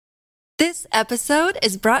This episode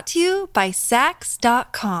is brought to you by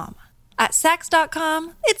Sax.com. At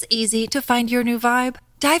Sax.com, it's easy to find your new vibe.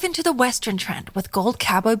 Dive into the Western trend with gold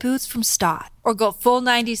cowboy boots from Stott, or go full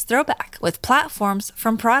 90s throwback with platforms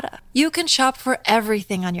from Prada. You can shop for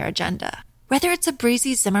everything on your agenda, whether it's a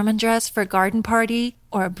breezy Zimmermann dress for a garden party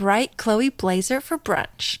or a bright Chloe blazer for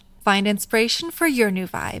brunch. Find inspiration for your new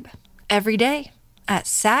vibe every day at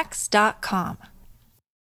Sax.com.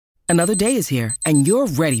 Another day is here, and you're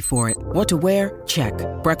ready for it. What to wear? Check.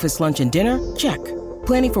 Breakfast, lunch, and dinner? Check.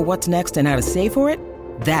 Planning for what's next and how to save for it?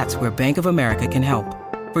 That's where Bank of America can help.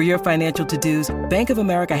 For your financial to-dos, Bank of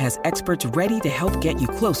America has experts ready to help get you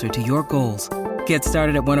closer to your goals. Get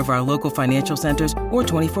started at one of our local financial centers or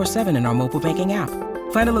 24/7 in our mobile banking app.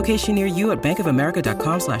 Find a location near you at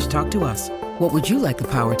bankofamerica.com/talktous. What would you like the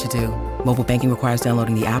power to do? Mobile banking requires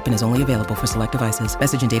downloading the app and is only available for select devices.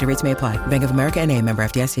 Message and data rates may apply. Bank of America N.A., member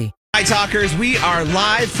FDIC. Hi, Talkers. We are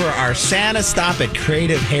live for our Santa stop at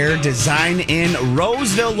Creative Hair Design in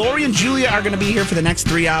Roseville. Lori and Julia are going to be here for the next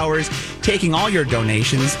 3 hours, taking all your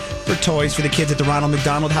donations for toys for the kids at the Ronald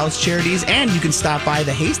McDonald House Charities. And you can stop by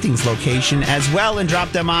the Hastings location as well and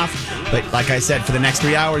drop them off. But like I said, for the next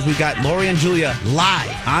 3 hours, we've got Lori and Julia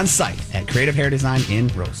live on site at Creative Hair Design in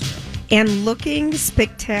Roseville. And looking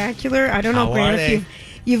spectacular. I don't know, Grant, if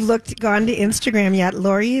you've gone to Instagram yet.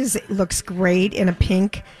 Lori looks great in a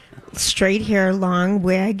pink straight hair, long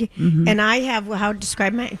wig, and I have how to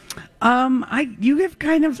describe mine. You have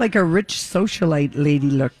kind of like a rich socialite lady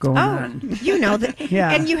look going on. You know that,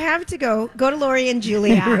 yeah. And you have to go to Lori and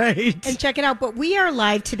Julia right. and check it out. But we are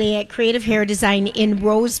live today at Creative Hair Design in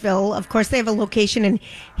Roseville. Of course, they have a location in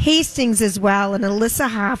Hastings as well. And Alyssa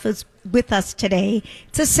Hoff is with us today.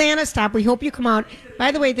 It's a Santa stop. We hope you come out.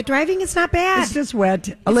 By the way, the driving is not bad. It's just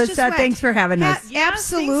wet. Alyssa, thanks for having us.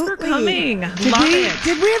 Absolutely. Thanks for coming. Love it.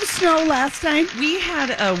 Did we have snow last time? We had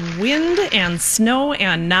a wind and snow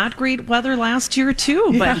and not great weather last year,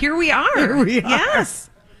 too. But here we are. Yes.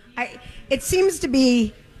 It seems to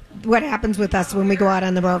be what happens with us when we go out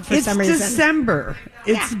on the road for some reason. It's December.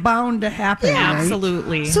 It's bound to happen. Yeah. Right?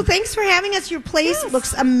 Absolutely. So thanks for having us. Your place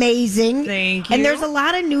looks amazing. Thank you. And there's a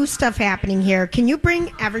lot of new stuff happening here. Can you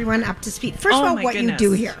bring everyone up to speed? First of all, what you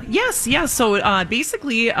do here. Yes. So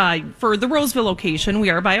basically, for the Roseville location, we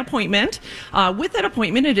are by appointment. With that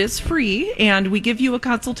appointment, it is free, and we give you a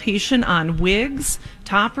consultation on wigs,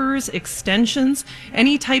 toppers, extensions,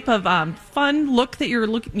 any type of fun look that you're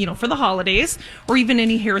looking, for the holidays, or even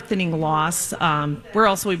any hair thinning loss. We're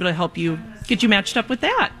also able to help you get you matched up with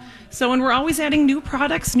that. So, and we're always adding new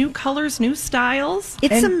products, new colors, new styles.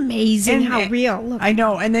 It's amazing how real. Look. I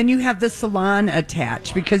know. And then you have the salon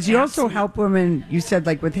attached because you also help women, you said,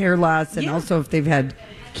 like with hair loss and also if they've had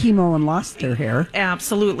chemo and lost their hair.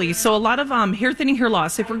 Absolutely. So a lot of hair thinning, hair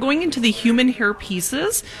loss. If we're going into the human hair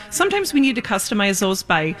pieces, sometimes we need to customize those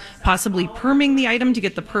by possibly perming the item to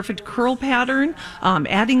get the perfect curl pattern,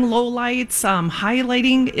 adding low lights,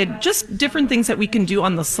 highlighting, just different things that we can do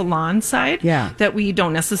on the salon side that we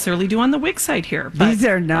don't necessarily do on the wig side here. But these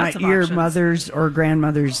are not your mother's or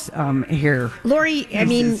grandmother's hair. Lori, I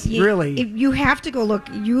mean, you have to go look.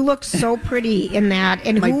 You look so pretty in that,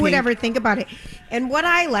 and who would ever think about it? And what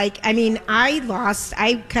I like,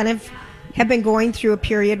 I kind of have been going through a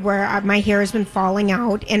period where my hair has been falling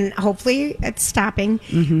out, and hopefully it's stopping.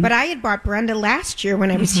 But I had bought Brenda last year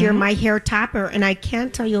when I was here, my hair topper, and I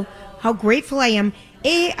can't tell you how grateful I am.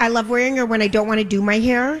 I love wearing her when I don't want to do my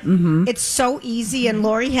hair. It's so easy, and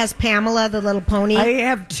Lori has Pamela, the little pony. I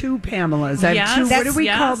have two Pamelas. I have two. What do we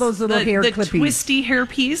call those little hair clippies? The twisty hair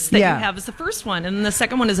piece that you have is the first one, and then the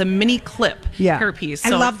second one is a mini clip hair piece.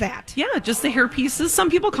 So, I love that. Yeah, just the hair pieces. Some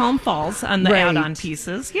people call them falls on the add-on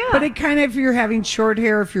pieces. Yeah. But it kind of, if you're having short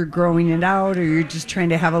hair, if you're growing it out, or you're just trying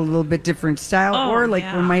to have a little bit different style, or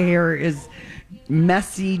when my hair is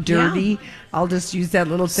messy, dirty, I'll just use that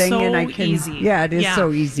little thing and I can. Easy. Yeah, it is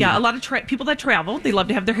so easy. Yeah, a lot of people that travel, they love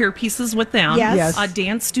to have their hair pieces with them. Yes.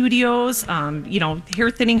 Dance studios,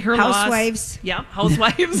 hair thinning, hair housewives. loss. Yeah,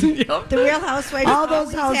 housewives. The real housewives. All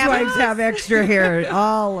those housewives have extra hair.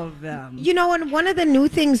 All of them. And one of the new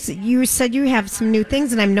things, you said you have some new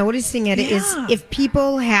things, and I'm noticing it, is if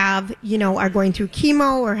people have, are going through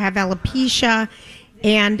chemo or have alopecia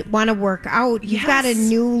and want to work out, you've got a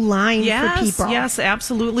new line for people. Yes,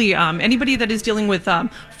 absolutely. Anybody that is dealing with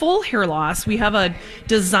full hair loss, we have a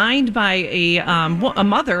designed by a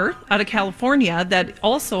mother out of California that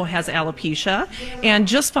also has alopecia and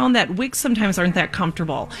just found that wigs sometimes aren't that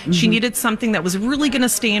comfortable. She needed something that was really going to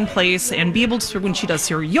stay in place and be able to, when she does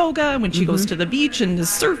her yoga, when she goes to the beach and is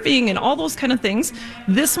surfing and all those kind of things.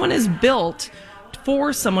 This one is built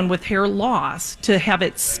for someone with hair loss to have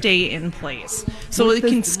it stay in place so it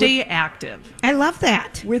can stay active. I love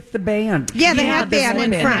that. With the band. Yeah, they have band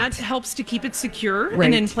in front. That helps to keep it secure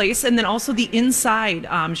and in place. And then also the inside.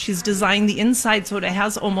 She's designed the inside so it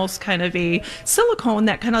has almost kind of a silicone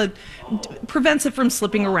that kind of prevents it from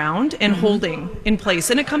slipping around and holding in place.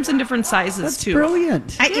 And it comes in different sizes too.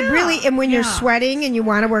 Brilliant. It really, and when you're sweating and you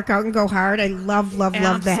want to work out and go hard, I love that.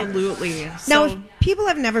 Absolutely. Now, if people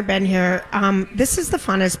have never been here, this is the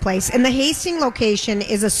funnest place. And the Hastings location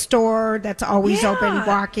is a store that's always open,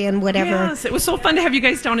 walk in, whatever. Yes, it was so fun to have you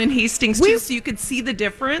guys down in Hastings too, so you could see the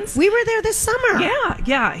difference. We were there this summer.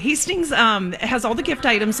 Yeah. Hastings has all the gift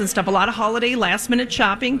items and stuff, a lot of holiday last minute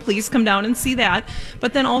shopping. Please come down and see that.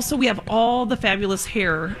 But then also we have all the fabulous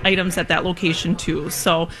hair items at that location too.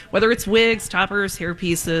 So whether it's wigs, toppers, hair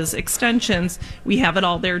pieces, extensions, we have it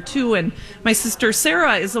all there too. And my sister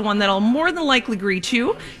Sarah is the one that'll more than likely greet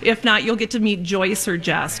you. If not, you'll get to meet Joyce or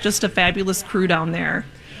Jess, just a fabulous crew down there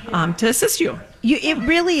to assist you. It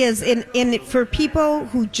really is. And for people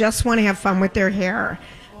who just want to have fun with their hair,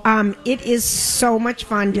 it is so much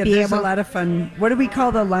fun to be able. There's a lot of fun. What do we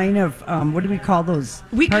call the line of? What do we call those?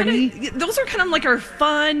 Those are kind of like our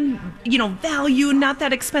fun, value, not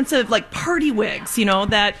that expensive, like party wigs.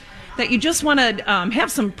 That you just want to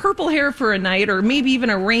have some purple hair for a night, or maybe even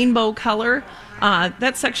a rainbow color.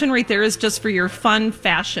 That section right there is just for your fun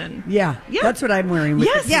fashion. Yeah. That's what I'm wearing.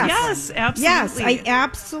 Yes, absolutely. Yes, I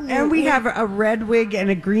absolutely. And we have a red wig and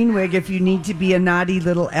a green wig if you need to be a naughty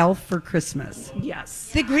little elf for Christmas. Yes.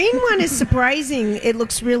 The green one is surprising. It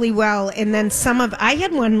looks really well. And then I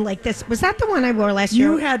had one like this. Was that the one I wore last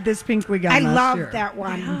year? You had this pink wig on I last year. love that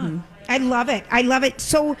one. Yeah. Mm-hmm. I love it.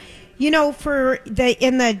 So, for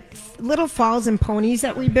in the little falls and ponies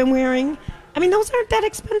that we've been wearing, I mean, those aren't that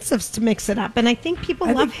expensive to mix it up, and I think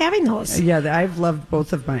people love having those. Yeah, I've loved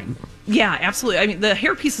both of mine. Yeah, absolutely. I mean, the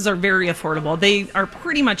hair pieces are very affordable. They are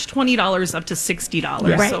pretty much $20 up to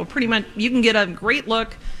 $60. Right. So pretty much you can get a great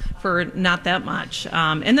look for not that much.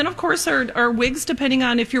 And then, of course, our wigs, depending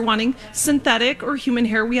on if you're wanting synthetic or human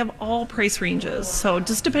hair, we have all price ranges. So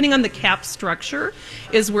just depending on the cap structure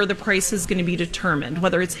is where the price is going to be determined,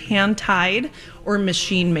 whether it's hand-tied or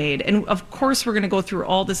machine-made. And, of course, we're going to go through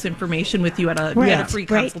all this information with you at a free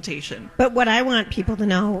consultation. But what I want people to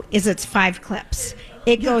know is it's 5 clips.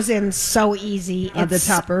 It goes in so easy. The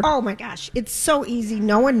topper. Oh my gosh, it's so easy.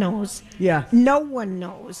 No one knows. Yeah. No one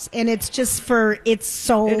knows, and it's just it's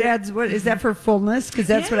so. It adds. What is that for fullness? Because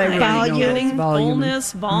that's what I really know. Getting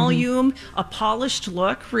fullness, volume, a polished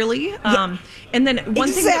look, really. And then one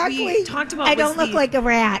thing that we talked about. I don't look like a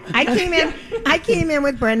rat. I came in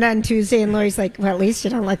with Brenda on Tuesday, and Lori's like, "Well, at least you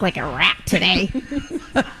don't look like a rat today."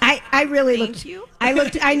 I really looked.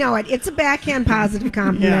 I know it. It's a backhand positive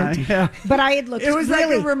compliment. Yeah. But I had looked. It was like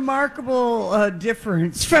a remarkable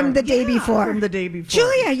difference from the day before. From the day before.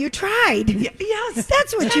 Julia, you tried. Yes.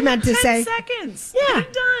 That's what you meant to 10 say. seconds. Yeah.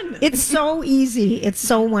 Done. It's so easy. It's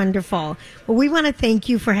so wonderful. Well, we want to thank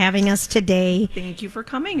you for having us today. Thank you for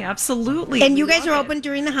coming. Absolutely. And you guys are open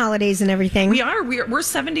during the holidays and everything. We are. We're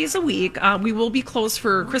 7 days a week. We will be closed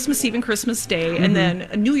for Christmas Eve and Christmas Day, and then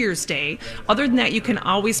New Year's Day. Other than that, you can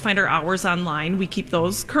always find our hours online. We keep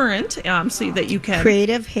those current so that you can.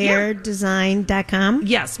 CreativeHairDesign.com.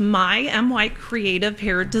 Yes,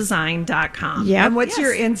 CreativeHairDesign.com. Yeah. And what's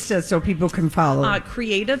your Insta so people can follow?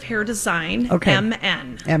 Creative Hair Design. Okay.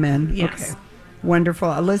 MN. MN. Yes. Okay. Wonderful.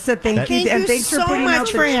 Alyssa, thank you. And thanks so for putting much out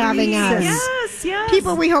the for having us. Yes.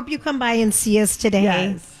 People, we hope you come by and see us today.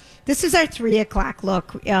 Yes. This is our 3 o'clock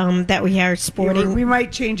look that we are sporting. We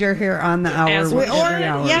might change our hair on the hour. Every hour.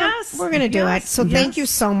 Yeah, Yes. we're going to do it. So thank you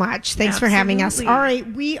so much. Thanks for having us. All right,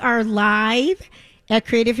 we are live at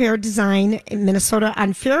Creative Hair Design in Minnesota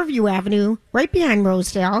on Fairview Avenue, right behind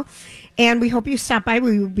Rosedale. And we hope you stop by.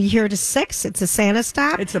 We will be here to 6. It's a Santa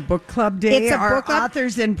stop. It's a book club day. It's a Our book club.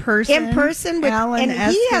 authors in person. In person. With Alan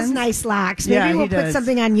and he has Eskens. nice locks. Maybe Yeah, we'll he put does.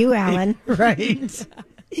 something on you, Alan. Right.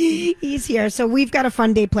 He's here. So we've got a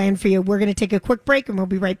fun day planned for you. We're going to take a quick break and we'll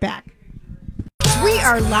be right back. We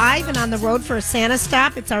are live and on the road for a Santa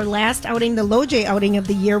stop. It's our last outing, the LoJ outing of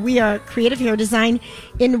the year. We are Creative Hair Design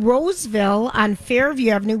in Roseville on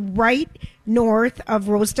Fairview Avenue, right north of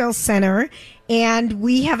Rosedale Center. And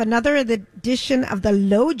we have another edition of the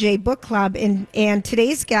LoJ Book Club. And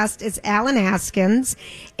today's guest is Alan Eskens.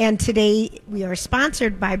 And today we are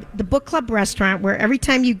sponsored by the Book Club restaurant, where every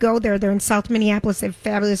time you go there, they're in South Minneapolis, they have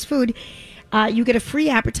fabulous food. You get a free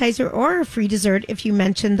appetizer or a free dessert if you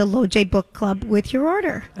mention the LoJ Book Club with your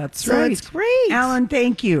order. That's so right. it's great. Alan,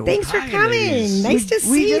 thank you. Thanks for coming. ladies. Nice to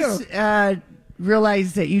see you.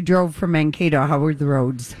 realize that you drove from Mankato. How were the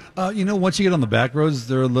roads? Once you get on the back roads,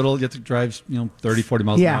 they're a little, you have to drive, 30, 40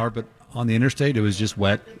 miles an hour, but on the interstate, it was just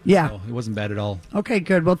wet. Yeah. So it wasn't bad at all. Okay,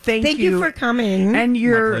 good. Well, thank you. Thank you for coming. And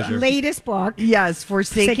your latest book. Yes,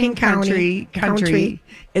 Forsaken Country.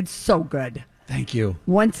 It's so good. Thank you.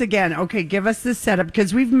 Once again, okay, give us the setup,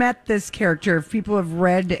 because we've met this character. If people have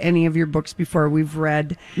read any of your books before, we've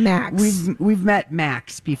read Max. We've met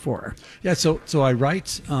Max before. Yeah, so I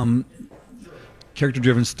write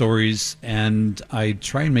character-driven stories, and I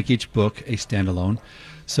try and make each book a standalone.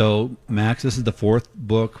 So Max, this is the fourth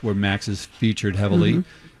book where Max is featured heavily.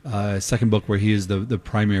 Second book where he is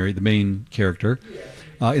the main character.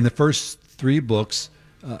 In the first three books,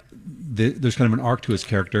 there's kind of an arc to his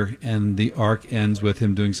character, and the arc ends with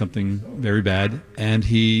him doing something very bad, and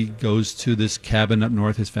he goes to this cabin up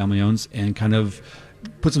north his family owns and kind of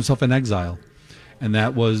puts himself in exile. And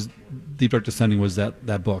that was Deep Dark Descending was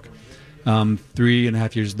that book.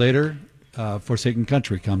 3.5 years later, Forsaken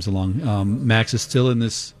Country comes along. Max is still in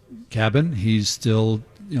this cabin. He's still,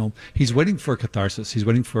 he's waiting for catharsis. He's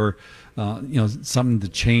waiting for, something to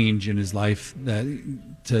change in his life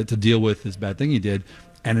to deal with this bad thing he did,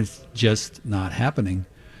 and it's just not happening.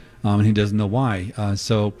 And he doesn't know why.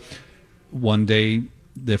 So one day,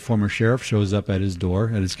 the former sheriff shows up at his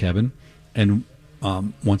door, at his cabin, and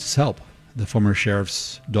wants his help. The former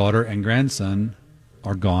sheriff's daughter and grandson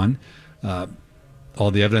are gone.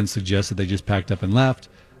 All the evidence suggests that they just packed up and left,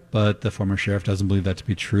 but the former sheriff doesn't believe that to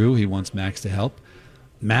be true. He wants Max to help.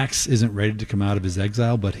 Max isn't ready to come out of his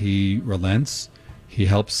exile, but he relents. He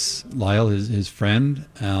helps Lyle, his friend,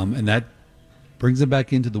 and that brings him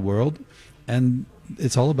back into the world. And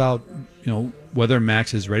it's all about, whether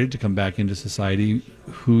Max is ready to come back into society,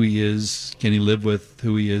 who he is, can he live with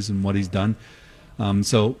who he is and what he's done.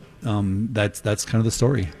 That's kind of the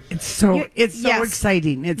story. It's so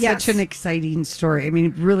exciting. It's such an exciting story. I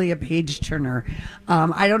mean, really a page turner.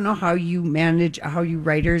 I don't know how you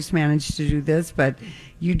writers manage to do this, but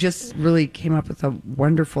you just really came up with a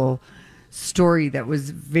wonderful story that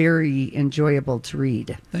was very enjoyable to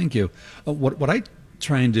read. Thank you. What I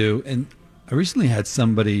try and do, and I recently had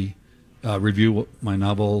somebody review my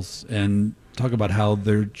novels and talk about how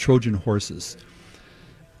they're Trojan horses.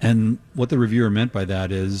 And what the reviewer meant by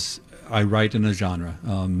that is I write in a genre,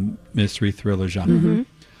 mystery thriller genre. Mm-hmm.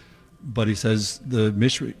 But he says the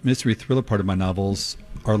mystery thriller part of my novels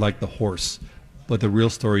are like the horse, but the real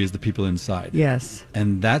story is the people inside. Yes.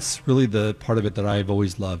 And that's really the part of it that I've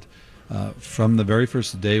always loved. From the very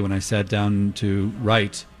first day when I sat down to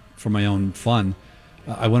write for my own fun,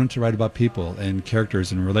 I wanted to write about people and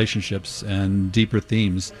characters and relationships and deeper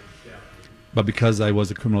themes. But because I was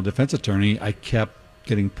a criminal defense attorney, I kept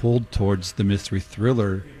getting pulled towards the mystery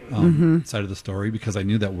thriller side of the story because I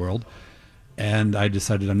knew that world, and I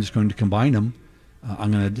decided I'm just going to combine them.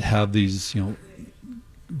 I'm going to have these,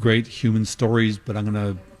 great human stories, but I'm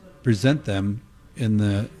going to present them in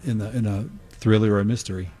a thriller or a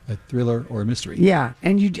mystery, Yeah,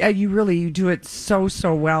 and you really do it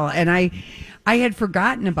so well. And I had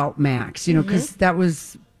forgotten about Max, because that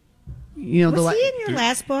was, was he in your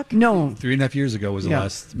last book? No, 3.5 years ago was the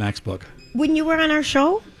last Max book. When you were on our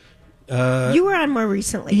show? You were on more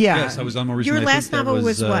recently. Yeah. Yes, I was on more recently. Your last novel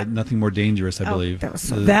was what? Nothing More Dangerous, I believe.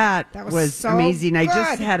 That was so amazing. Good. I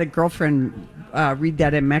just had a girlfriend read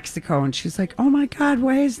that in Mexico, and she's like, "Oh my God,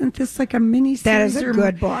 why isn't this like a mini series?" That is a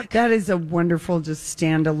good book. That is a wonderful, just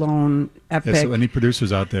standalone epic. Yeah, so any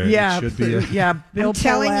producers out there, it should be. Bill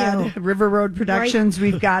Pollad, River Road Productions.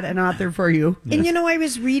 Right. We've got an author for you. And I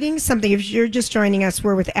was reading something. If you're just joining us,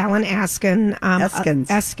 we're with Alan Eskins.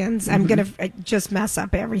 Mm-hmm. I'm going to just mess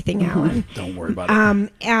up everything, Alan. Don't worry about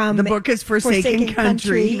it. The book is Forsaken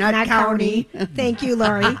Country, not County. Thank you,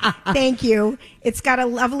 Laurie. Thank you. It's got a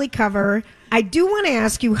lovely cover. I do want to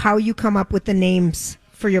ask you how you come up with the names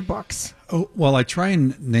for your books. Oh, well, I try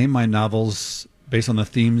and name my novels based on the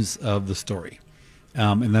themes of the story.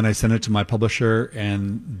 And then I send it to my publisher,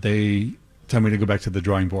 and they tell me to go back to the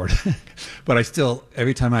drawing board. But I still,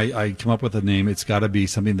 every time I come up with a name, it's got to be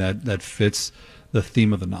something that fits the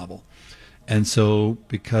theme of the novel. And so,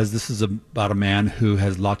 because this is about a man who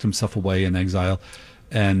has locked himself away in exile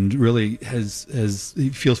and really he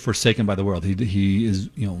feels forsaken by the world. He is,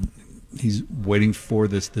 he's waiting for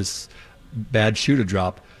this bad shoe to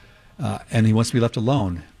drop, and he wants to be left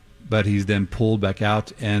alone. But he's then pulled back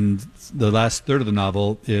out, and the last third of the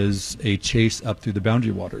novel is a chase up through the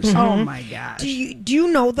Boundary Waters. Mm-hmm. Oh my gosh! Do you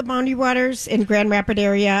know the Boundary Waters in Grand Rapid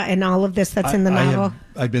area and all of this that's in the novel?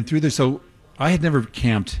 I've been through this, so I had never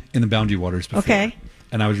camped in the Boundary Waters before. Okay.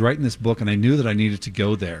 And I was writing this book, and I knew that I needed to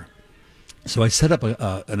go there, so I set up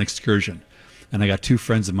an excursion. and I got 2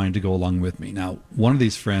 friends of mine to go along with me. Now, one of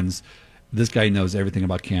these friends, this guy knows everything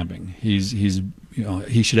about camping. He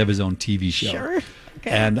should have his own TV show. Sure. Okay.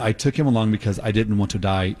 And I took him along because I didn't want to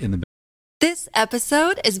die in the. This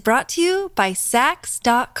episode is brought to you by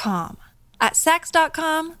Sax.com. At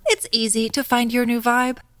Sax.com, it's easy to find your new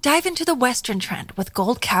vibe. Dive into the Western trend with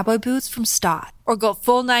gold cowboy boots from Stott, or go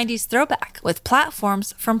full 90s throwback with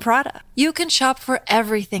platforms from Prada. You can shop for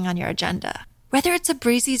everything on your agenda, whether it's a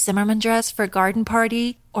breezy Zimmermann dress for a garden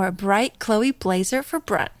party or a bright Chloe blazer for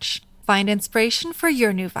brunch. Find inspiration for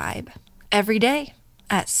your new vibe every day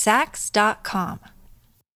at Sax.com.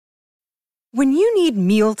 When you need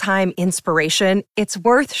mealtime inspiration, it's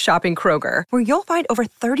worth shopping Kroger, where you'll find over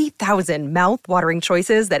 30,000 mouth-watering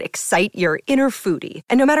choices that excite your inner foodie.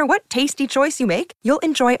 And no matter what tasty choice you make, you'll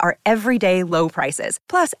enjoy our everyday low prices,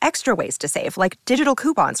 plus extra ways to save, like digital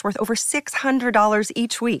coupons worth over $600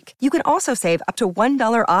 each week. You can also save up to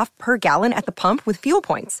 $1 off per gallon at the pump with fuel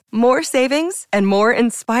points. More savings and more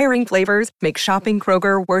inspiring flavors make shopping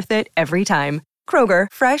Kroger worth it every time. Kroger,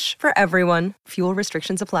 fresh for everyone. Fuel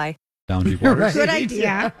restrictions apply. Boundary Waters. Good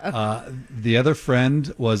idea. The other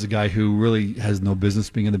friend was a guy who really has no business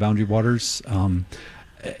being in the Boundary Waters.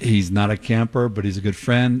 He's not a camper, but he's a good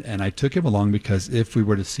friend, and I took him along because if we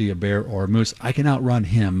were to see a bear or a moose, I can outrun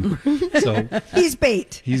him. So he's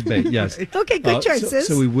bait. He's bait, yes. Okay, good choices.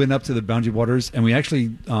 So we went up to the Boundary Waters, and we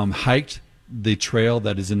actually hiked the trail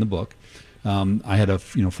that is in the book. I had a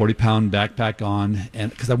 40-pound backpack on,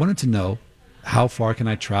 and because I wanted to know, how far can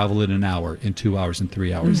I travel in an hour, in 2 hours, in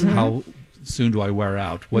 3 hours? Mm-hmm. How soon do I wear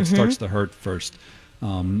out? What starts to hurt first?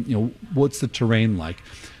 What's the terrain like?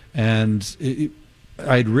 And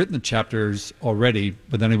I had written the chapters already,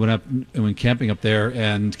 but then I went camping up there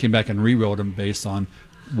and came back and rewrote them based on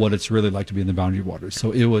what it's really like to be in the Boundary Waters.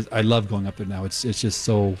 So I love going up there now. It's just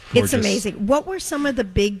so gorgeous. It's amazing. What were some of the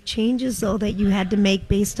big changes, though, that you had to make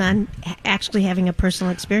based on actually having a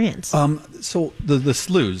personal experience? So the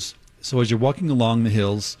sloughs. So as you're walking along the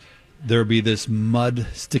hills, there'll be this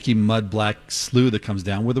sticky mud black slough that comes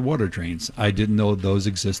down where the water drains. I didn't know those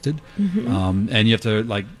existed. Mm-hmm. And you have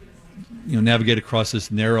to navigate across this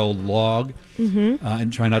narrow log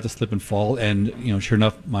and try not to slip and fall. And sure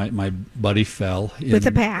enough, my buddy fell in with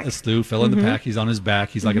the pack. A slough fell in the pack. He's on his back.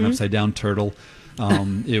 He's like an upside down turtle.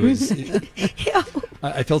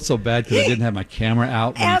 I felt so bad because I didn't have my camera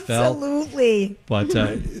out when he fell. Absolutely. But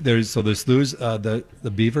there's sloughs,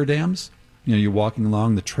 the beaver dams. You're walking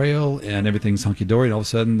along the trail and everything's hunky dory, and all of a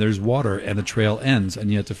sudden there's water and the trail ends,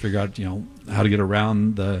 and you have to figure out how to get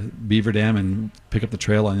around the beaver dam and pick up the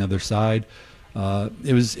trail on the other side.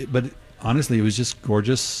 Honestly, it was just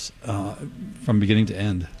gorgeous from beginning to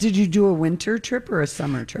end. Did you do a winter trip or a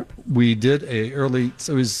summer trip? We did it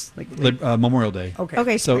was Memorial Day.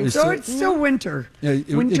 Okay. So it's still winter. Yeah,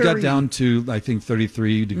 it got down to, I think,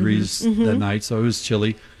 33 degrees that night, so it was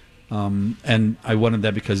chilly. And I wanted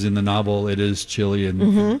that because in the novel it is chilly,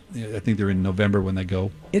 and I think they're in November when they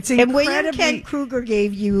go. It's incredibly... And William Kent Kruger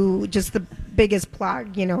gave you just the biggest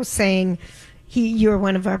plug, saying... You're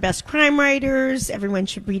one of our best crime writers. Everyone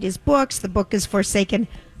should read his books. The book is Forsaken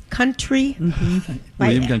Country. Mm-hmm.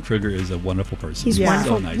 William Kent Kruger is a wonderful person. He's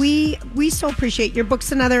wonderful. So nice. We so appreciate your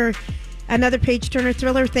book's another page turner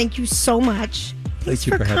thriller. Thank you so much. Thanks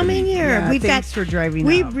for coming here. Yeah, thanks for driving.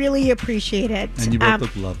 We out. really appreciate it. And you both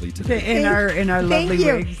look lovely today. In our lovely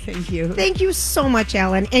wigs. Thank you. Thank you so much,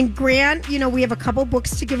 Alan. And Grant, we have a couple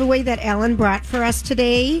books to give away that Alan brought for us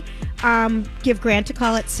today. Give Grant a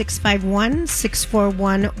call at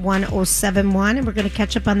 651-641-1071, and we're going to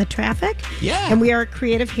catch up on the traffic. Yeah. And we are at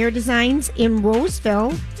Creative Hair Designs in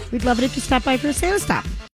Roseville. We'd love it if you stop by for a Santa Stop.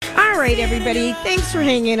 All right, everybody. Thanks for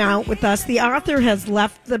hanging out with us. The author has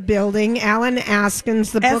left the building. Alan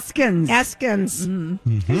Askins. Eskins. Eskins.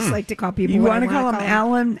 I just like to call people. You want to call him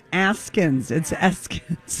Alan Askins. It's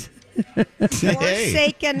Eskins.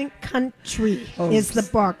 Forsaken Country is the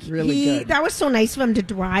book. Really good. That was so nice of him to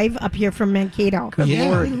drive up here from Mankato. Good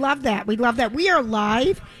Lord. We love that. We are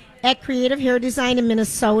live at Creative Hair Design in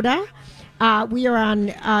Minnesota. We are on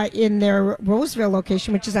in their Roseville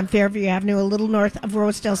location, which is on Fairview Avenue, a little north of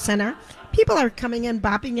Rosedale Center. People are coming in,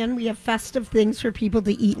 bopping in. We have festive things for people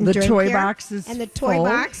to eat and drink. The toy here. box is and the toy full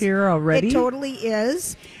box here already. It totally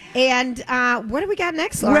is. And what do we got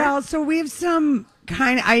next, Laura? Well, so we have some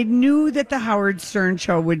I knew that the Howard Stern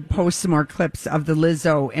show would post some more clips of the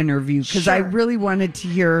Lizzo interview because I really wanted to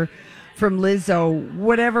hear from Lizzo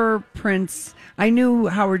whatever Prince. I knew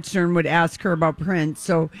Howard Stern would ask her about Prince,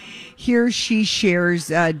 so here she shares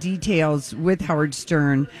details with Howard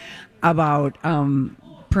Stern about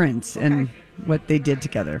Prince and what they did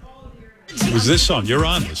together. It was this song. You're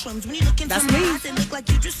on this. That's me.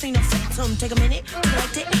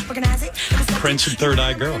 Prince and Third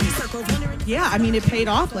Eye Girl. Yeah, I mean, it paid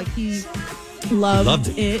off. Like, he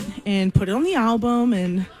loved it and put it on the album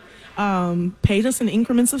and paid us in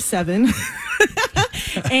increments of 7.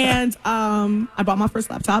 And I bought my first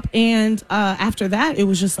laptop. And after that, it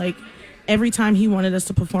was just like every time he wanted us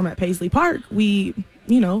to perform at Paisley Park, we,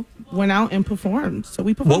 went out and performed. So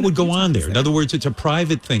we performed. What would go on there? In other words, it's a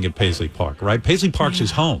private thing at Paisley Park, right? Paisley Park's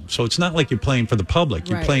his home. So it's not like you're playing for the public.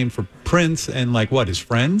 You're playing for Prince and his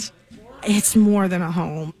friends? It's more than a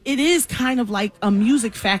home. It is kind of like a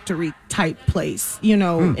music factory type place,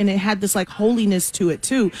 and it had this holiness to it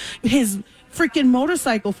too. His freaking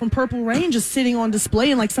motorcycle from Purple Rain just sitting on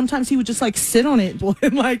display, and sometimes he would just sit on it,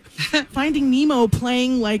 and Finding Nemo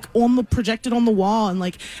playing projected on the wall,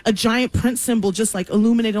 and a giant Prince symbol just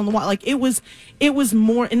illuminated on the wall. It was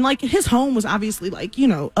more, and his home was obviously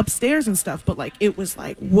upstairs and stuff, but it was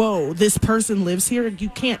whoa, this person lives here. You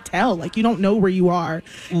can't tell, you don't know where you are.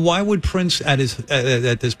 Why would Prince at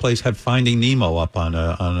this place have Finding Nemo up on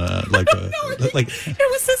a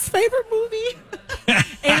it was his favorite movie.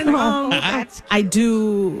 And I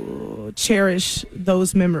do cherish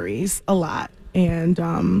those memories a lot.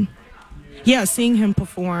 And seeing him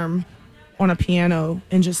perform on a piano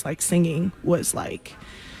and just singing was it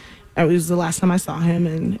was the last time I saw him,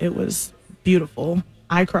 and it was beautiful.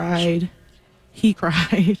 I cried. He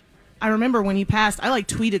cried. I remember when he passed, I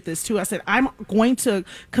tweeted this too. I said, I'm going to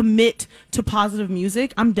commit to positive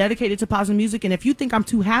music. I'm dedicated to positive music. And if you think I'm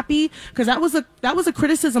too happy, because that was a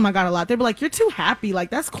criticism I got a lot. They were like, you're too happy.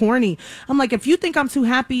 That's corny. I'm like, if you think I'm too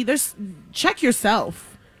happy, check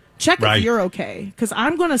yourself. Check if you're okay. Because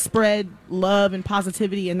I'm going to spread love and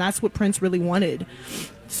positivity. And that's what Prince really wanted.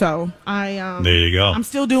 So there you go. I'm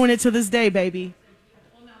still doing it to this day, baby.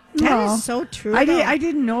 That is so true. I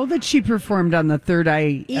didn't know that she performed on the Third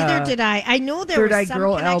Eye. Either did I. I know there was some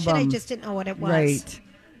Girl connection. album. I just didn't know what it was. Right.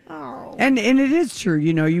 Oh. And it is true.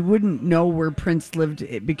 You wouldn't know where Prince lived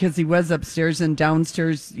because he was upstairs and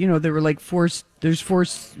downstairs. There were there's 4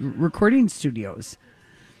 recording studios.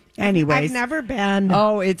 Anyways, I've never been.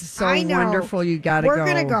 Oh, it's so wonderful. You got to go. We're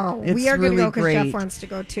going to go. It's we are going to really go because Jeff wants to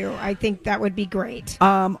go too. I think that would be great.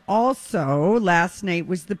 Also, last night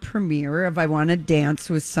was the premiere of I Want to Dance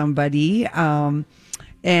with Somebody. And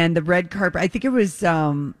the red carpet, I think it was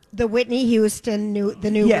the Whitney Houston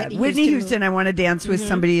Whitney Houston I Want to Dance with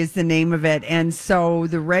Somebody is the name of it. And so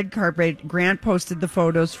the red carpet, Grant posted the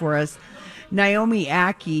photos for us. Naomi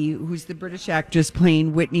Ackie, who's the British actress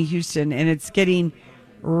playing Whitney Houston, and it's getting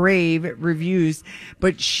rave reviews,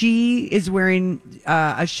 but she is wearing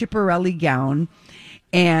a Schiaparelli gown,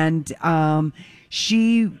 and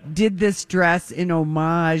she did this dress in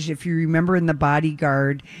homage. If you remember in The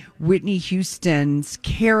Bodyguard, Whitney Houston's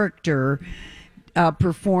character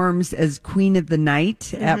performs as Queen of the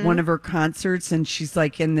Night at one of her concerts, and she's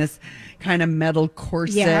in this kind of metal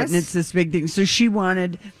corset, and it's this big thing. So she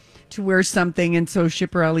wanted to wear something, and so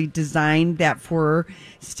Schiaparelli designed that for her.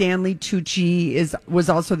 Stanley Tucci was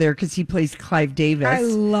also there because he plays Clive Davis. I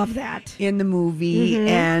love that in the movie,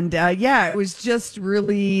 and it was just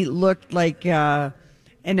really looked like an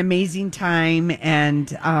amazing time. And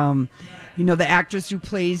the actress who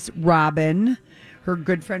plays Robin, her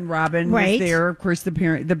good friend Robin, was there. Of course,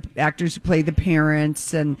 the actors who play the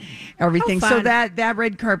parents and everything. So that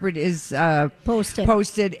red carpet is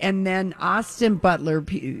posted, and then Austin Butler.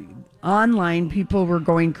 Online, people were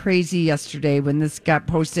going crazy yesterday when this got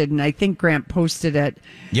posted, and I think Grant posted it.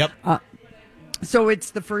 Yep. So it's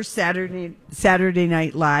the first Saturday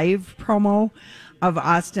Night Live promo of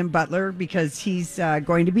Austin Butler because he's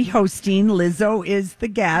going to be hosting. Lizzo is the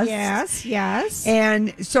guest. Yes.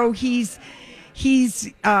 And so he's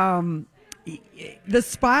the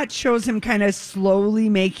spot shows him kind of slowly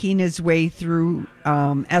making his way through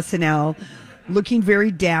SNL, looking very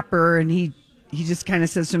dapper, and he just kind of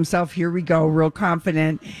says to himself, here we go, real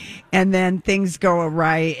confident. And then things go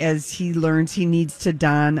awry as he learns he needs to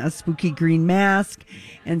don a spooky green mask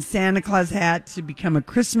and Santa Claus hat to become a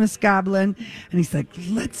Christmas goblin. And he's like,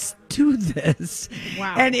 let's do this.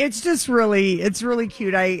 Wow. And it's really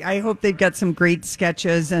cute. I hope they've got some great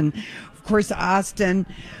sketches. And of course, Austin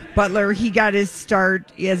Butler, he got his start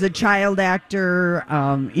as a child actor.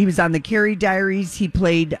 He was on the Carrie Diaries. He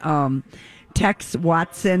played Tex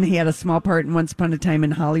Watson. He had a small part in Once Upon a Time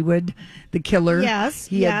in Hollywood, the killer. Yes,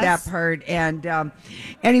 he had that part. And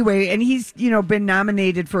anyway, and he's been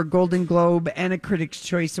nominated for a Golden Globe and a Critics'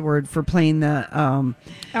 Choice Award for playing the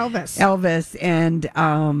Elvis.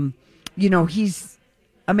 And he's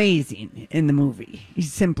amazing in the movie.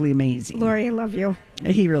 He's simply amazing. Lori, I love you.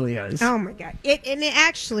 He really is. Oh my God!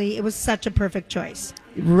 It was such a perfect choice.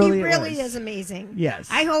 He really is amazing. Yes.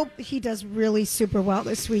 I hope he does really super well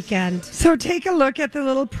this weekend. So take a look at the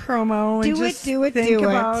little promo and think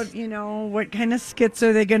about, what kind of skits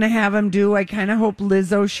are they going to have him do. I kind of hope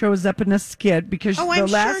Lizzo shows up in a skit because I'm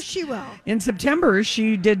sure she will. In September,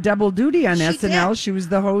 she did double duty on SNL. Did. She was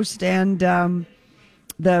the host and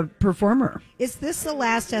the performer. Is this the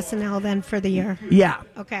last SNL then for the year? Yeah.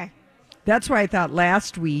 Okay. That's why I thought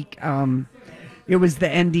last week it was the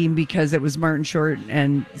ending because it was Martin Short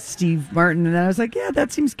and Steve Martin. And I was like, yeah,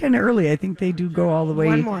 that seems kind of early. I think they do go all the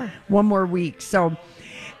way. One more week. So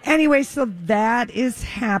anyway, so that is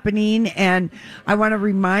happening. And I want to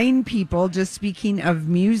remind people, just speaking of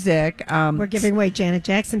music. We're giving away Janet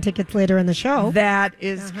Jackson tickets later in the show. That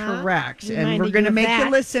is correct. And we're going to make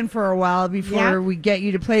you listen for a while before we get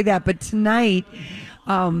you to play that. But tonight...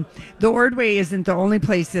 the Ordway isn't the only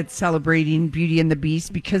place that's celebrating Beauty and the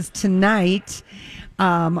Beast because tonight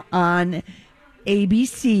on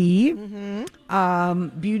ABC,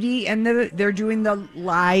 Beauty and they're doing the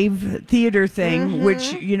live theater thing,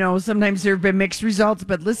 which, sometimes there have been mixed results,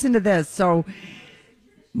 but listen to this. So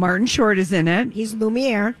Martin Short is in it. He's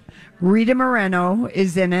Lumiere. Rita Moreno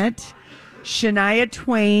is in it. Shania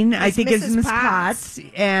Twain, I think, is Miss Potts,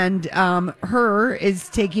 and her is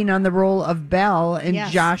taking on the role of Belle, and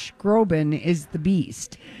Josh Groban is the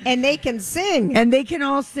Beast. And they can sing. And they can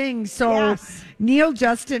all sing. So Neil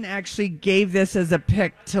Justin actually gave this as a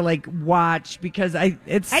pick to watch because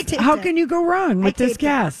how can you go wrong with this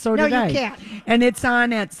cast? So did I. You can't. And it's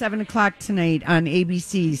on at 7:00 tonight on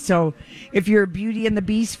ABC. So if you're a Beauty and the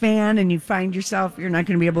Beast fan and you find yourself you're not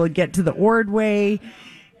going to be able to get to the Ordway,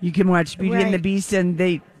 you can watch Beauty and the Beast, and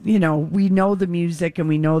we know the music and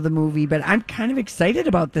we know the movie, but I'm kind of excited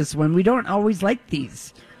about this one. We don't always like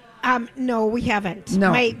these. No, we haven't.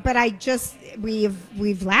 No. But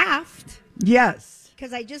we've laughed. Yes.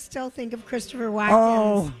 Because I just still think of Christopher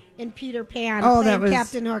Watkins in Peter Pan playing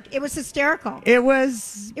Captain Hook. It was hysterical. It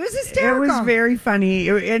was hysterical. It was very funny.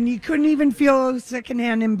 And you couldn't even feel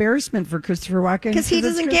secondhand embarrassment for Christopher Walken. Because he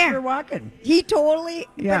doesn't care. Walken. He totally...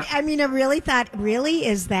 Yeah. But, I really thought, really?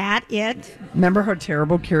 Is that it? Remember how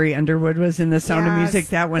terrible Carrie Underwood was in The Sound of Music?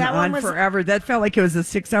 That went on forever. That felt like it was a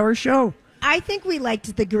 6-hour show. I think we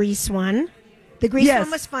liked the Grease one. The Grease one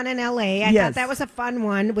was fun in L.A. I thought that was a fun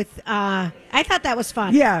one. I thought that was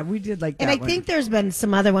fun. Yeah, we did like that one. And I think there's been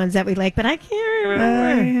some other ones that we like, but I can't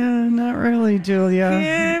remember. Not really, Julia.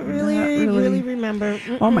 Can't really remember.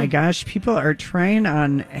 Oh, my gosh. People are trying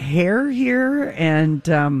on hair here,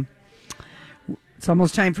 and it's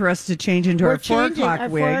almost time for us to change into our 4 o'clock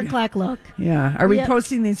wig. Our 4 o'clock look. Yeah. Are we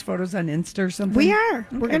posting these photos on Insta or something? We are.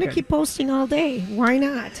 Okay, we're going to keep posting all day. Why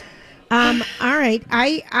not? All right.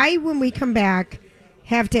 I when we come back,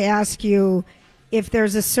 have to ask you if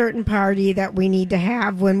there's a certain party that we need to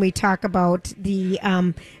have when we talk about the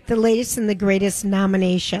latest and the greatest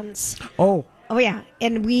nominations. Oh yeah,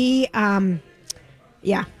 and we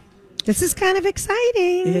this is kind of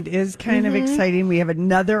exciting. It is kind of exciting. We have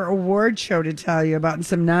another award show to tell you about and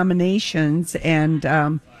some nominations,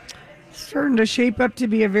 and starting to shape up to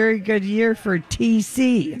be a very good year for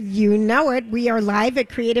TC. You know it. We are live at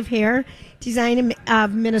Creative Hair Design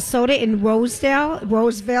of Minnesota in Roseville. We'd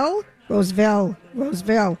love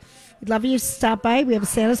you to stop by. We have a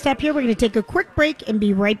Santa stop here. We're going to take a quick break and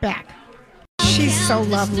be right back. She's so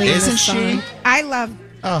lovely. Isn't she? I love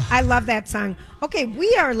that song. Okay,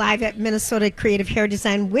 we are live at Minnesota Creative Hair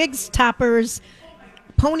Design. Wigs, toppers,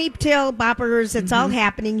 ponytail boppers, it's all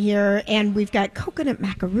happening here, and we've got coconut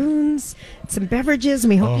macaroons, some beverages, and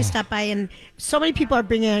we hope you stop by. And so many people are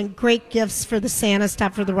bringing in great gifts for the Santa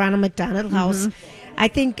stuff for the Ronald McDonald House. I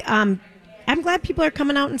think I'm glad people are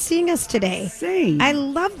coming out and seeing us today. Same. I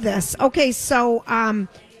love this. Okay, so Tom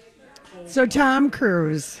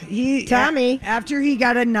Cruise, after he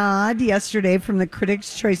got a nod yesterday from the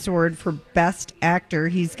Critics' Choice Award for Best Actor,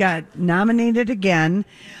 he's got nominated again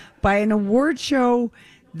by an award show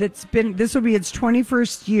this will be its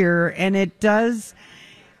 21st year, and it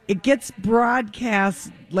gets broadcast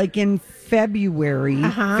like in February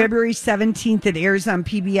 17th. It airs on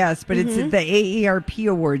PBS, but it's the AARP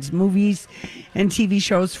Awards, movies and TV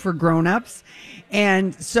shows for grown-ups.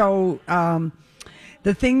 And so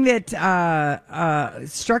the thing that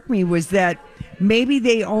struck me was that maybe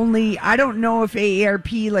I don't know if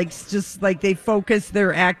AARP they focus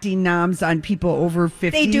their acting noms on people over 50.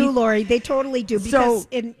 They do, Lori. They totally do, because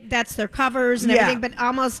that's their covers and everything, but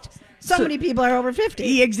almost so many people are over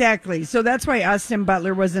 50. Exactly. So that's why Austin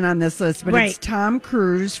Butler wasn't on this list, but it's Tom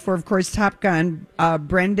Cruise for, of course, Top Gun,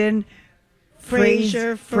 Brendan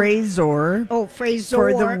Fraser. For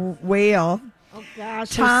The Whale. Oh, gosh.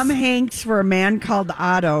 Tom Hanks for A Man Called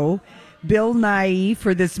Otto. Bill Nighy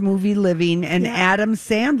for This Movie Living, and Adam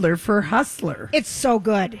Sandler for Hustler. It's so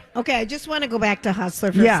good. Okay, I just want to go back to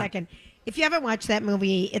Hustler for a second. If you haven't watched that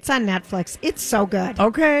movie, it's on Netflix. It's so good.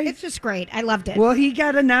 Okay. It's just great. I loved it. Well, he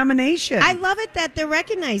got a nomination. I love it that they're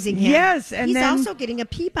recognizing him. Yes. And he's then, also getting a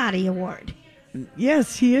Peabody Award.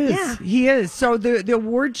 Yes, he is. Yeah. He is. So the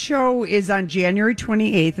award show is on January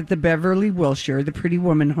 28th at the Beverly Wilshire, the Pretty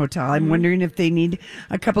Woman Hotel. I'm wondering if they need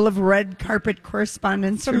a couple of red carpet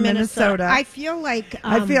correspondents from Minnesota. I feel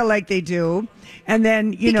like they do. And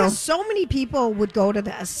then, because so many people would go to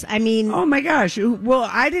this. I mean, oh my gosh. Well,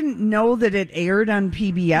 I didn't know that it aired on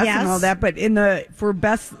PBS and all that, but for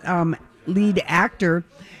best lead actor,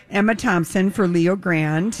 Emma Thompson for Leo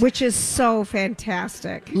Grande. Which is so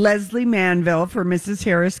fantastic. Leslie Manville for Mrs.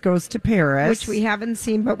 Harris Goes to Paris. Which we haven't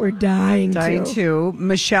seen, but we're dying to.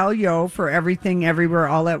 Michelle Yeoh for Everything Everywhere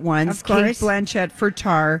All at Once. Of course. Kate Blanchett for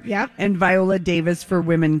Tar. Yep. And Viola Davis for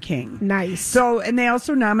Women King. Nice. So, and they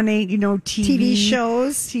also nominate, TV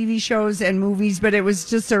shows and movies, but it was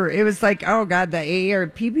just it was like, oh God, the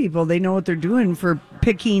AARP people, they know what they're doing for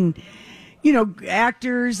picking,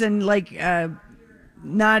 actors and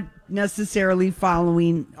not necessarily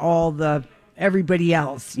following everybody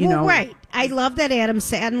else, Right. I love that Adam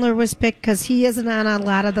Sandler was picked because he isn't on a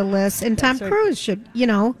lot of the lists, and Tom Cruise should,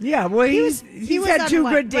 Yeah, well, he's had two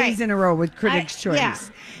good days right. in a row with Critics' Choice. Yeah.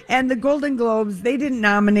 And the Golden Globes, they didn't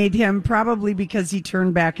nominate him probably because he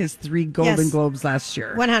turned back his 3 Golden Globes last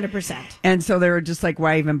year. 100%. And so they were just like,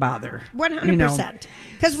 why even bother? 100%.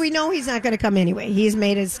 Because we know he's not going to come anyway. He's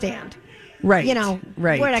made his stand. Right.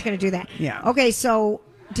 Right. We're not going to do that. Yeah. Okay, so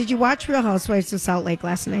did you watch Real Housewives of Salt Lake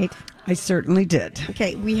last night? I certainly did.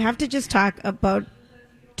 Okay, we have to just talk about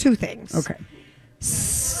 2 things. Okay.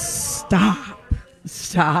 Stop,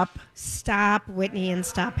 Whitney, and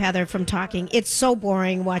stop Heather from talking. It's so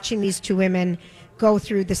boring watching these 2 women go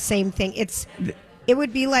through the same thing. It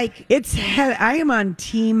would be like... I am on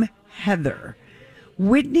Team Heather.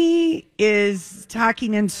 Whitney is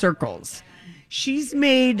talking in circles. She's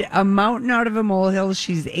made a mountain out of a molehill.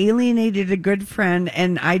 She's alienated a good friend,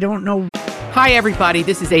 and I don't know. Hi, everybody.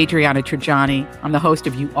 This is Adriana Trajani. I'm the host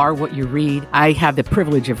of You Are What You Read. I have the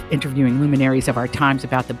privilege of interviewing luminaries of our times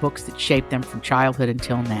about the books that shaped them from childhood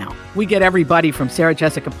until now. We get everybody from Sarah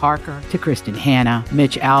Jessica Parker to Kristen Hanna,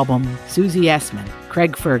 Mitch Albom, Susie Essman,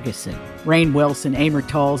 Craig Ferguson, Rainn Wilson, Amor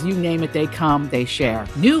Tolls, you name it, they come, they share.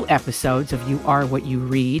 New episodes of You Are What You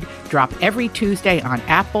Read drop every Tuesday on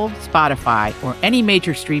Apple, Spotify, or any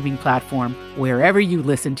major streaming platform wherever you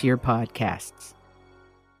listen to your podcasts.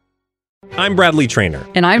 I'm Bradley Trainer.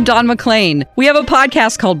 And I'm Don McClain. We have a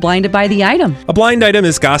podcast called Blinded by the Item. A blind item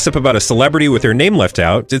is gossip about a celebrity with their name left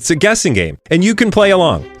out. It's a guessing game, and you can play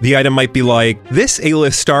along. The item might be like, this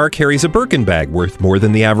A-list star carries a Birkin bag worth more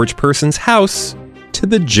than the average person's house to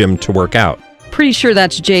the gym to work out. Pretty sure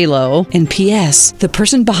that's J-Lo. And P.S. the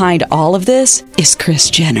person behind all of this is Kris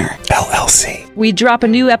Jenner, LLC. We drop a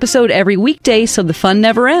new episode every weekday so the fun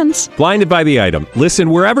never ends. Blinded by the Item. Listen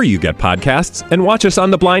wherever you get podcasts and watch us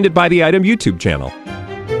on the Blinded by the Item YouTube channel.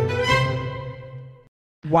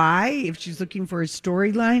 Why? If she's looking for a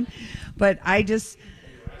storyline. But I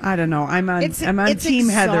don't know. I'm on Team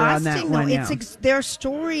Heather on that one. Their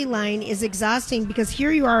storyline is exhausting because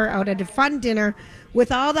here you are out at a fun dinner with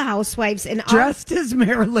all the housewives and dressed as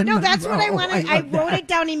Marilyn Monroe. No, that's what I wanted. I wrote it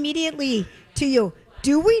down immediately to you.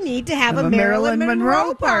 Do we need to have a Marilyn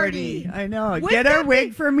Monroe party? I know. Get our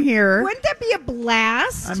wig from here. Wouldn't that be a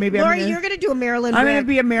blast? Maybe Laura, you're going to do a Marilyn wig. I'm going to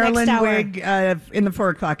be a Marilyn wig in the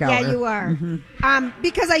 4 o'clock hour. Yeah, you are. Mm-hmm.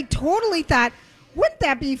 Because I totally thought, wouldn't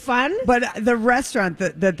that be fun? But the restaurant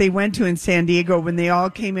that they went to in San Diego, when they all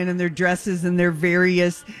came in their dresses and their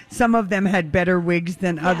various, some of them had better wigs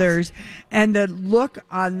than others. And the look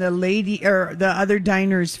on the lady or the other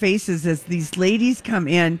diners' faces as these ladies come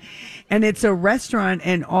in, and it's a restaurant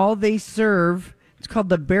and all they serve, it's called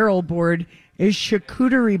the Barrel Board, is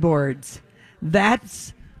charcuterie boards.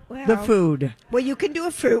 That's the food. Well, you can do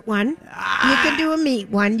a fruit one. You can do a meat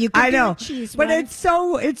one. You can do a cheese one. But it's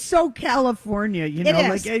so California, you know.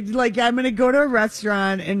 It is. Like I'm going to go to a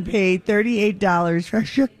restaurant and pay $38 for a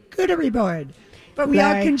charcuterie board. But we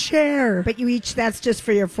all can share. But that's just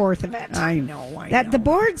for your 4th event. I know. The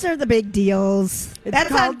boards are the big deals.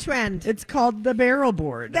 That's on trend. It's called the Barrel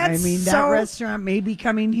Board. That restaurant may be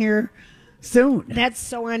coming here soon. That's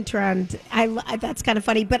so on trend. That's kind of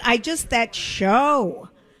funny. But that show.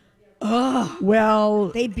 Oh, well,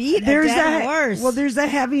 they beat a dead horse. Well, there's a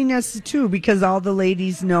heaviness too because all the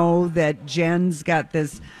ladies know that Jen's got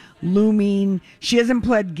this looming. She hasn't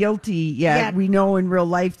pled guilty yet. We know in real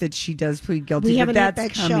life that she does plead guilty. We haven't but had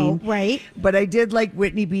that's that coming. show, right? But I did like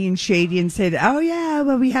Whitney being shady and said, "Oh yeah,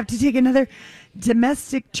 well we have to take another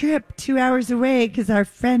domestic trip 2 hours away because our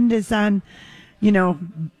friend is on,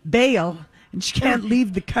 bail." And she can't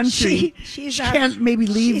leave the country. She can't maybe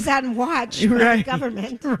leave. She's on watch by the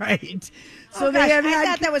government. Right. So I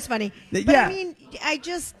thought that was funny. But I mean,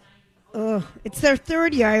 it's their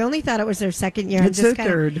third year. I only thought it was their second year. It's their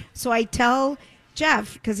third. So I tell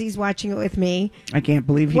Jeff, because he's watching it with me. I can't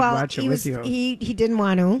believe he'd watch it with you. He didn't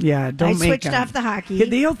want to. Yeah, don't I make switched him. off the hockey.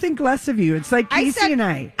 He'll think less of you. It's like Casey and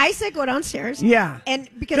I. I said go downstairs. Yeah. And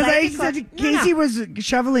because I said Casey was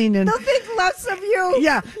shoveling and they'll think less of you.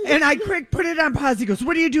 Yeah. And I quick put it on pause. He goes,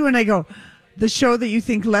 "What are you doing?" I go, "The show that you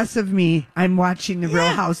think less of me. I'm watching The Real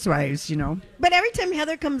Housewives, But every time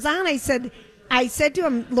Heather comes on, I said to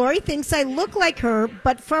him, Lori thinks I look like her,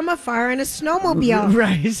 but from afar in a snowmobile.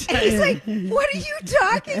 Right. And he's like, what are you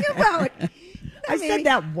talking about? I said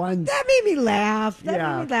that once. That made me laugh. That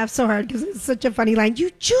made me laugh so hard because it's such a funny line.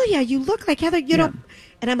 Julia, you look like Heather. You know.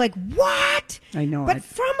 And I'm like, what? I know. But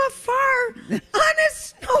from afar on a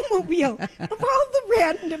snowmobile. Of all the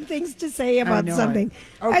random things to say about something.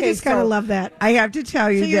 Okay, I just kind of love that. I have to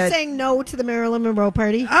tell you So you're saying no to the Marilyn Monroe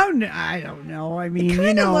party? Oh, no, I don't know. I mean, it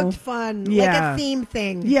kind of looked fun. Like a theme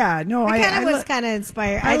thing. Yeah, no. I was kind of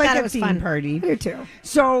inspired. I thought like it was a theme fun. party. I do too.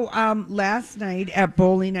 So last night at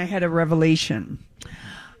bowling, I had a revelation.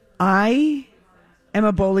 I am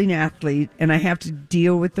a bowling athlete, and I have to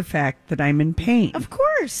deal with the fact that I'm in pain. Of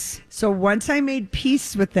course. So once I made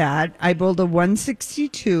peace with that, I bowled a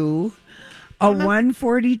 162, a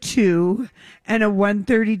 142, and a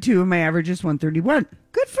 132, and my average is 131.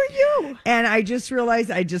 Good for you. And I just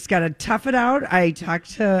realized I just got to tough it out. I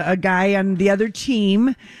talked to a guy on the other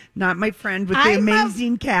team, not my friend with the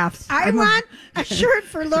amazing calves. I want a shirt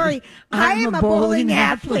for Lori. I am a bowling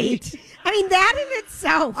athlete. I mean, that in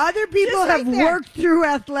itself. Other people have worked through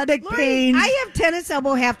athletic pain. I have tennis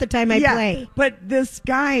elbow half the time I play. But this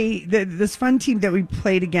guy, this fun team that we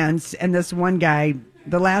played against, and this one guy,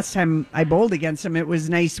 the last time I bowled against him, it was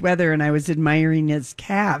nice weather, and I was admiring his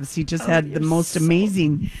calves. He just had the most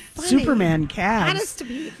amazing Superman calves. Honest to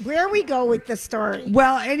be, where we go with the story.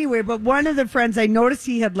 Well, anyway, but one of the friends, I noticed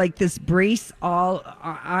he had like this brace all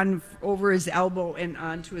on over his elbow and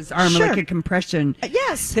onto his arm, like a compression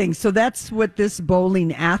thing. So that's what this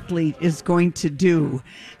bowling athlete is going to do.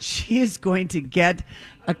 She is going to get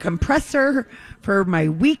a compressor for my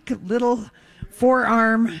weak little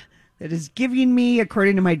forearm that is giving me,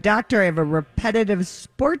 according to my doctor, I have a repetitive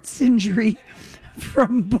sports injury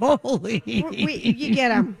from bowling. You get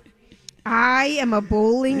them. I am a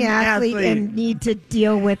bowling athlete and need to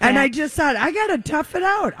deal with it. And I just thought, I got to tough it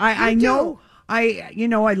out. I know. I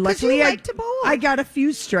luckily like to bowl. I got a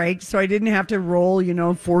few strikes, so I didn't have to roll,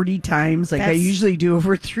 40 times like I usually do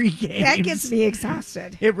over 3 games. That gets me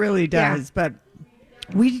exhausted. It really does, but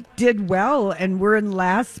we did well, and we're in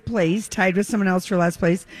last place, tied with someone else for last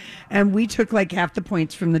place, and we took like half the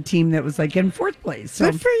points from the team that was like in fourth place.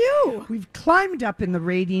 So good for you. We've climbed up in the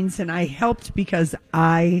ratings, and I helped because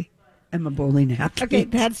I am a bowling athlete. Okay,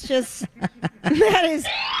 that's just that is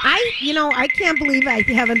I can't believe I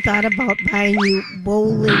haven't thought about buying you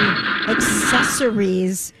bowling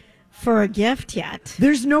accessories for a gift yet.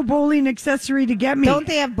 There's no bowling accessory to get me. Don't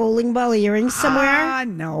they have bowling ball earrings somewhere?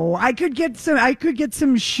 No. I could get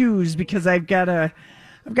some shoes because I've got a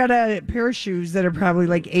pair of shoes that are probably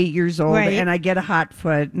like 8 years old, and I get a hot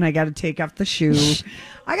foot, and I got to take off the shoe.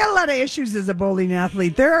 I got a lot of issues as a bowling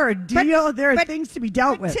athlete. There are things to be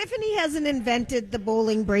dealt with. Tiffany hasn't invented the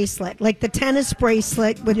bowling bracelet, like the tennis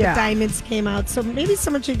bracelet with the diamonds came out. So maybe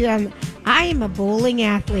someone should get on. I am a bowling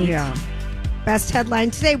athlete. Yeah. Best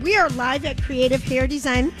headline today. We are live at Creative Hair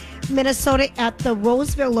Design, Minnesota at the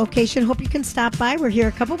Roseville location. Hope you can stop by. We're here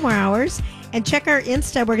a couple more hours. And check our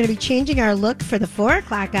Insta. We're going to be changing our look for the 4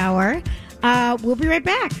 o'clock hour. We'll be right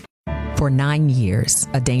back. For 9 years,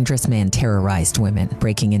 a dangerous man terrorized women,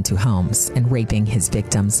 breaking into homes and raping his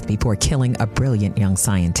victims before killing a brilliant young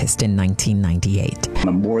scientist in 1998.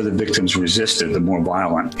 The more the victims resisted, the more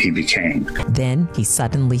violent he became. Then he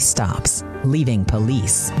suddenly stops, leaving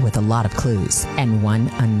police with a lot of clues and one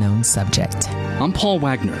unknown subject. I'm Paul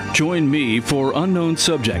Wagner. Join me for Unknown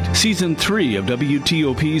Subject, Season 3 of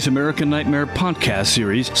WTOP's American Nightmare podcast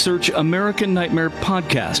series. Search American Nightmare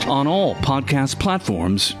Podcast on all podcast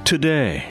platforms today.